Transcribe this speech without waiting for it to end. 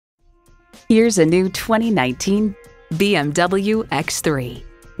Here's a new 2019 BMW X3.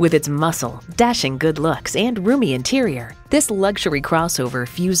 With its muscle, dashing good looks, and roomy interior, this luxury crossover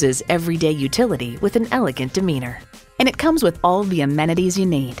fuses everyday utility with an elegant demeanor. And it comes with all the amenities you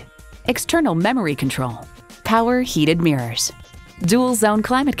need. External memory control, power heated mirrors, dual zone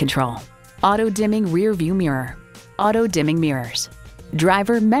climate control, auto dimming rear view mirror, auto dimming mirrors,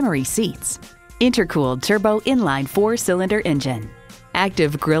 driver memory seats, intercooled turbo inline 4-cylinder engine,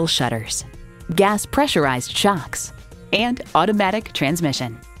 active grille shutters, gas pressurized shocks, and automatic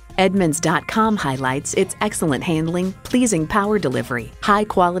transmission. Edmunds.com highlights its excellent handling, pleasing power delivery,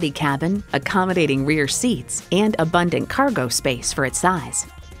 high-quality cabin, accommodating rear seats, and abundant cargo space for its size.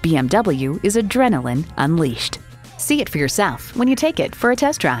 BMW is adrenaline unleashed. See it for yourself when you take it for a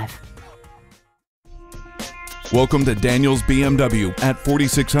test drive. Welcome to Daniels BMW at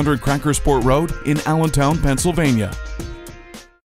 4600 Crackersport Road in Allentown, Pennsylvania.